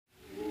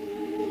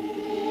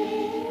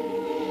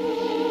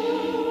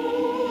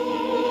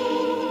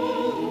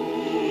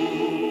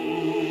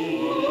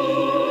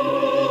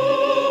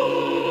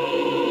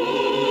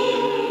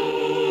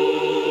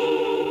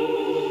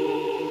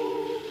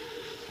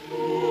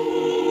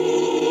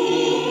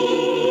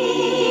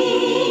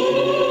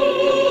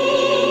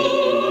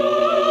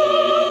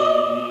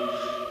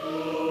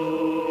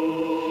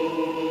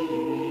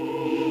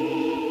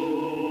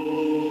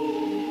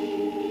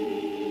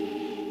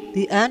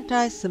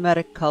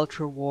anti-Semitic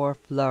culture war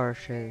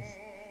flourishes,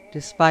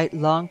 despite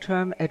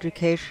long-term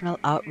educational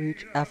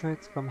outreach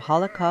efforts from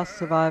Holocaust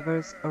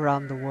survivors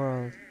around the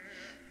world.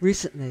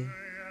 Recently,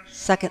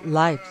 Second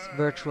Life's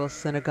virtual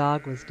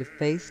synagogue was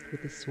defaced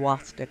with a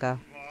swastika.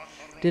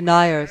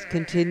 Deniers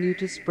continue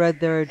to spread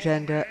their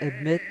agenda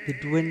amid the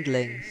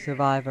dwindling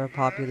survivor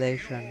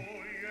population.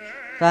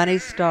 Fanny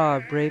Starr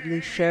bravely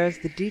shares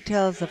the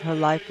details of her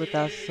life with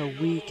us so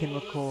we can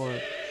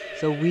record,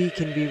 so we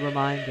can be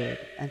reminded,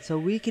 and so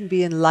we can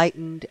be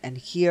enlightened and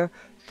hear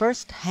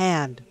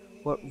firsthand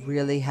what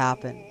really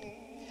happened.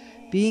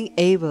 Being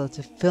able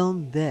to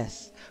film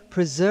this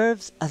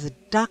preserves as a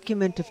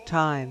document of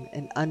time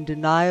an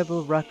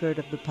undeniable record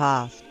of the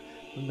past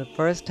from the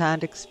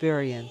first-hand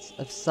experience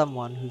of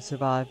someone who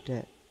survived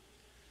it.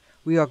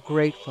 We are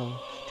grateful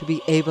to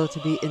be able to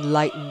be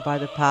enlightened by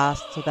the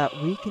past so that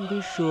we can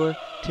be sure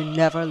to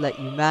never let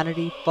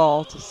humanity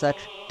fall to such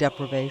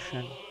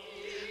deprivation.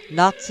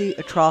 Nazi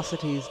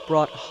atrocities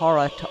brought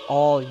horror to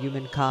all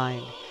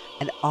humankind,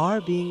 and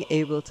our being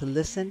able to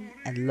listen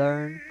and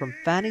learn from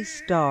Fanny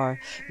Starr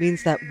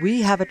means that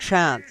we have a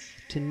chance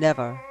to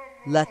never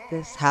let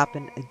this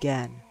happen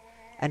again,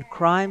 and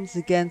crimes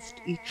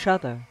against each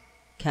other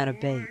can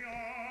abate.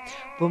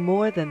 For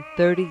more than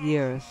 30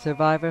 years,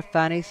 survivor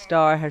Fanny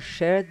Starr has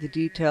shared the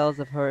details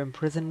of her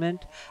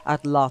imprisonment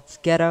at Lott's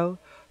Ghetto,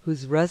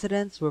 whose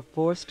residents were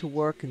forced to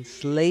work in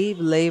slave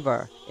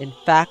labor in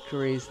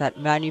factories that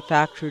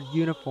manufactured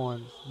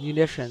uniforms,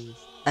 munitions,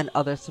 and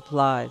other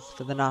supplies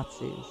for the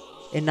Nazis.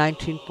 In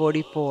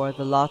 1944,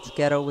 the Lott's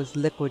Ghetto was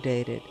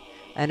liquidated,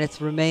 and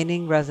its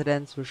remaining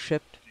residents were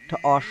shipped to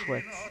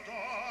Auschwitz.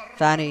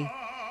 Fanny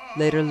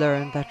later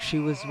learned that she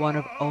was one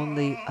of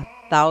only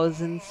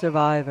 1,000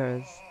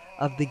 survivors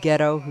of the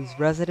ghetto whose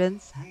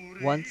residents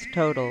once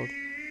totaled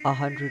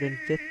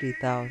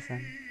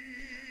 150,000.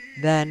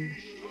 Then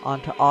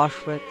on to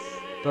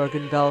Auschwitz,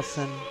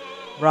 Bergen-Belsen,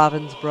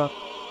 Ravensbrück,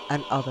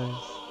 and others.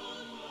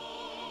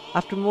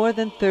 After more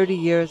than 30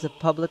 years of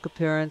public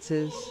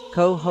appearances,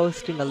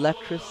 co-hosting a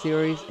lecture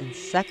series in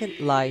Second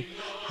Life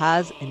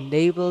has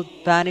enabled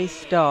Fanny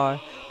Starr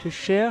to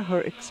share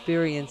her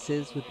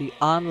experiences with the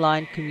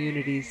online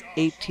community's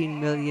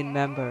 18 million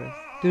members.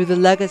 Through the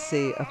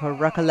legacy of her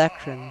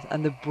recollections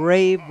and the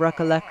brave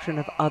recollection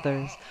of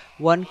others,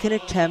 one can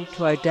attempt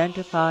to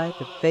identify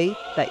the faith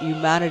that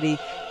humanity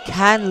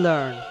can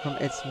learn from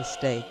its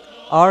mistake.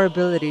 Our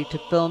ability to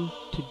film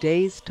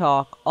today's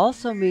talk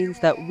also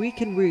means that we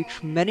can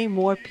reach many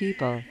more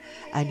people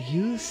and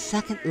use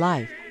Second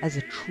Life as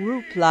a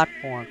true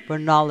platform for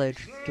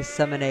knowledge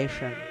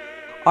dissemination.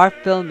 Our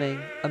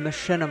filming a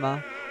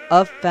machinima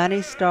of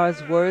Fanny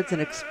Starr's words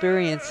and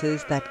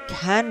experiences that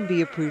can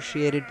be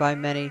appreciated by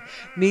many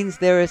means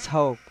there is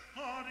hope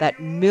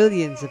that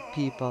millions of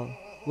people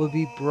will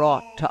be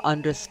brought to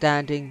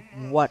understanding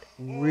what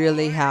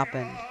really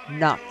happened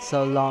not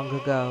so long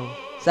ago.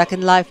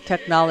 Second Life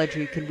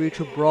technology can reach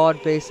a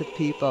broad base of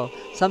people,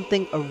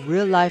 something a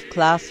real-life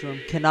classroom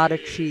cannot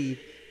achieve,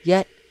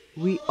 yet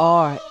we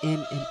are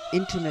in an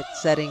intimate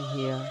setting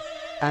here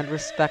and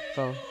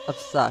respectful of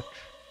such.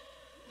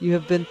 You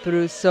have been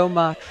through so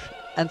much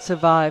and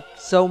survived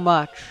so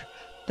much.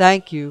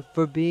 Thank you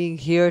for being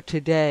here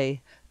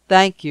today.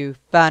 Thank you,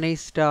 Fanny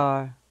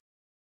Starr.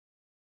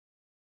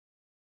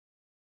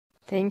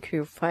 Thank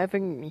you for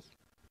having me.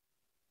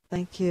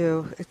 Thank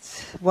you.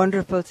 It's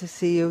wonderful to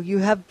see you. You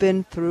have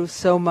been through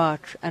so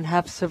much and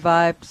have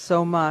survived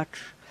so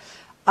much.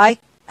 I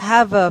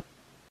have a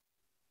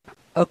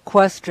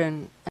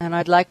question, and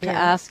I'd like to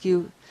ask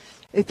you,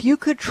 if you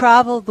could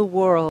travel the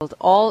world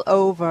all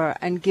over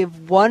and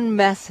give one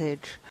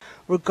message,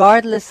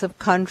 regardless of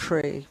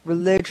country,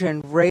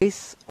 religion,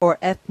 race, or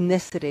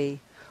ethnicity,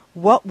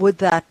 what would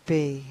that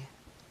be?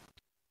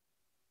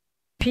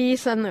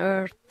 Peace on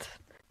earth,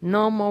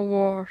 no more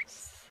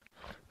wars.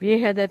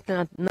 We had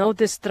no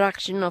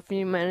destruction of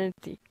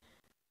humanity,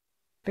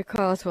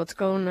 because what's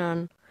going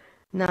on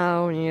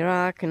now in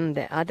Iraq and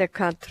the other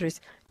countries,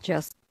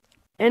 just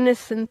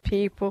innocent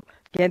people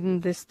getting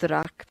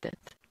distracted.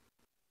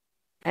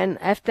 And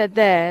after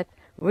that,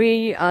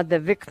 we are the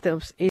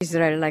victims,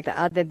 Israel, like the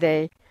other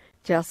day,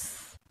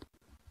 just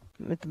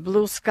with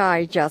blue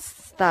sky,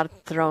 just start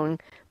throwing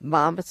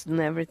bombs and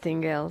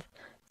everything else.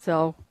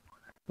 So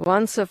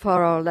once and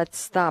for all, let's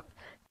stop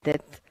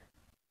that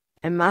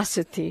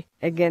animosity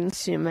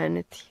against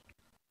humanity.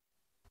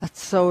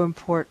 That's so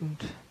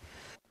important.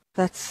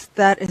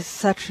 That is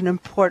such an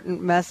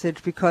important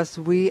message, because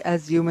we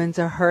as humans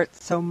are hurt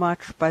so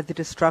much by the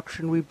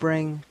destruction we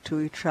bring to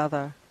each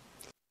other.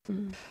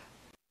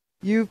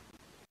 You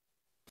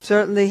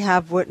certainly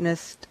have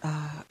witnessed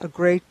a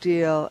great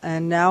deal,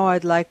 and now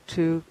I'd like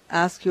to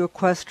ask you a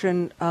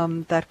question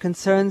that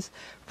concerns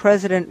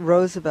President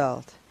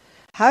Roosevelt.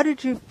 How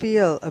did you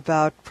feel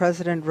about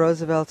President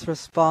Roosevelt's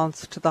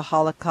response to the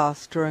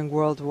Holocaust during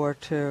World War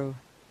II?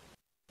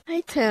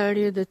 I tell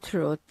you the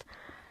truth.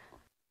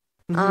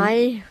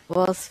 I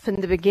was, from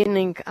the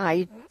beginning,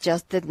 I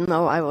just didn't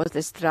know, I was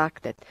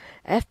distracted.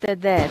 After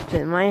that,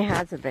 when my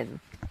husband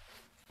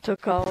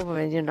took over,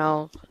 in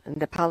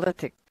the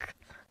politics,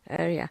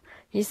 area.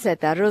 He said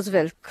that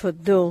Roosevelt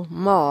could do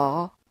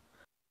more,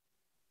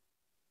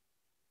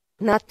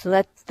 not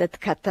let that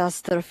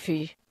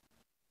catastrophe,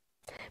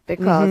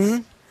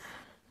 because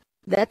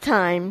that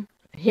time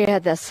he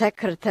had a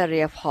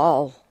secretary of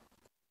Hall.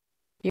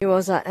 He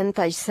was an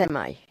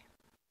anti-Semite.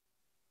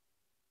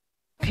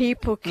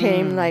 People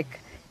came like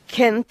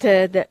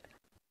Kente,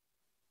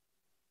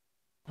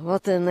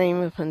 what's the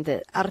name of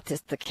the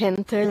artist, the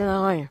Kente?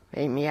 No,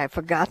 Amy, I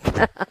forgot.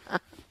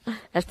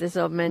 After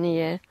so many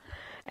years.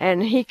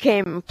 And he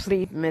came and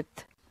pleaded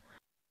with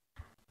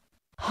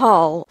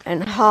Hall,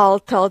 and Hall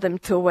told him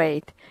to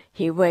wait.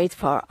 He waited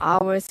for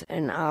hours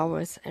and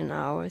hours and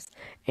hours,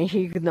 and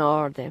he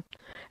ignored him.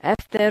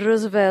 After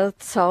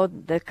Roosevelt saw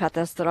the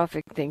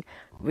catastrophic thing,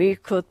 we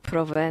could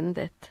prevent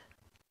it.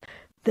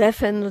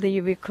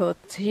 Definitely we could.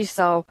 He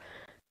saw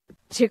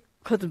he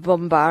could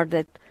bombard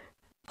it.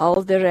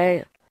 All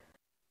the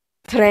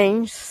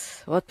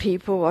trains, what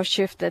people were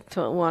shifted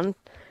to one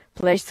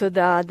place to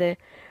the other,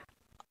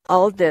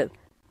 all the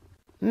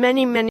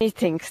many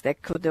things they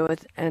could do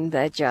it, and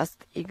they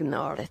just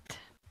ignored it.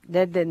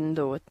 They didn't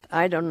do it.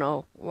 I don't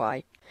know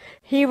why.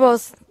 He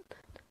was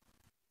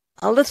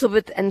a little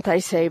bit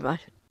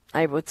anti-Semite,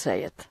 I would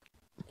say it.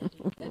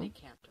 Eddie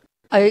Cantor.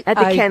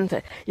 Eddie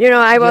Cantor. You know,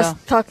 I was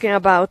talking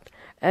about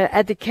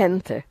Eddie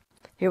Cantor.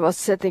 He was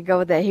sitting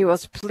over there. He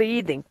was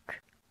pleading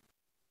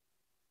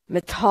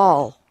with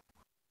Hall.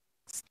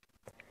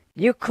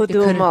 You could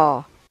do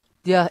more.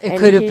 Yeah, it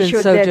could have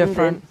been so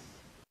different.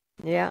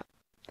 Yeah.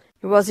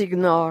 He was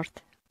ignored.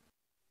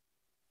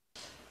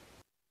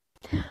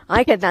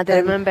 I cannot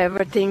remember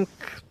everything.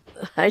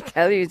 I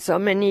tell you, so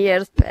many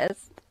years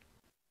passed.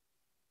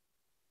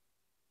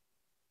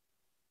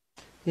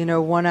 You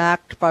know, one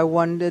act by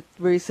one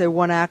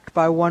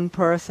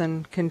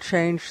person can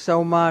change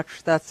so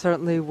much. That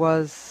certainly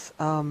was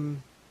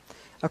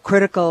a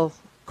critical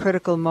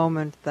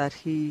moment that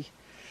he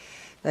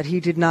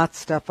did not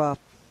step up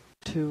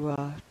to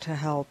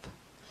help.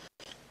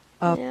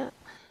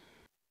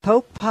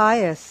 Pope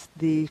Pius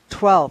the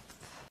 12th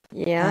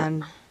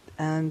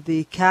and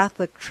the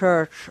Catholic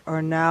Church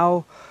are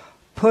now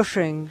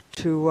pushing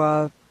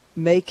to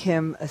make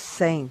him a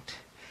saint.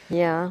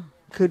 Yeah.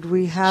 Could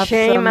we have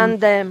shame on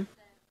them?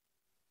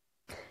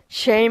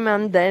 Shame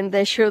on them.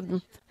 They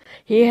shouldn't.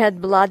 He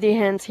had bloody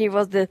hands. He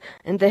was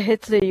in the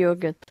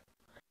Hitlerjugend,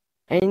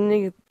 and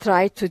he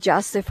tried to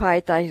justify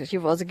that he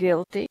was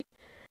guilty.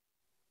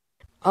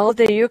 All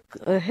the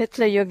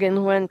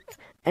Hitlerjugend went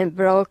and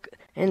broke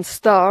in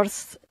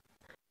stores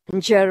in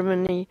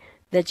Germany.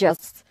 They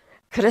just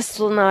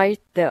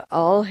crystallized the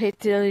all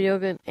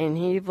Hitlerjugend, and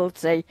he will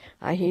say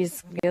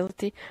he's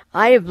guilty.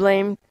 I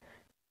blame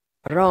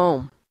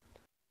Rome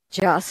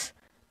just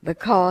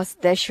because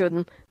they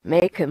shouldn't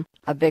make him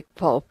a big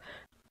pope.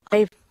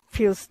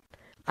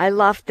 I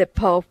love the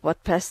pope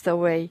what passed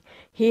away.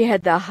 He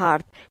had a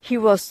heart. He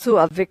was too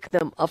a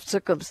victim of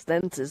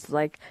circumstances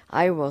like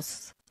I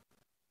was.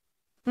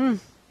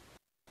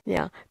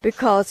 Yeah,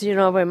 because, you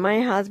know, when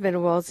my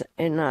husband was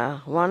in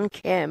one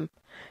camp,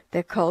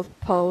 they called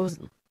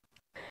Posen,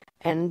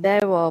 and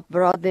they were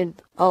brought in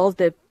all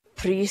the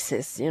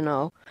priests, you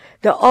know,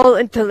 the all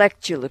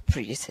intellectual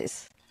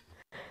priests,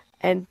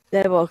 and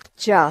they were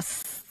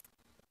just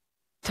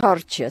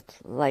tortured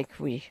like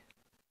we.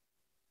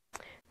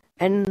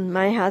 And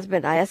I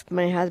asked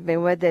my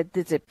husband where they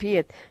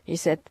disappeared. He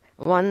said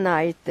one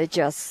night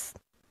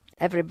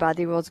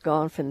everybody was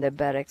gone from the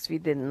barracks. We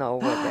didn't know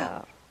where they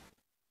are.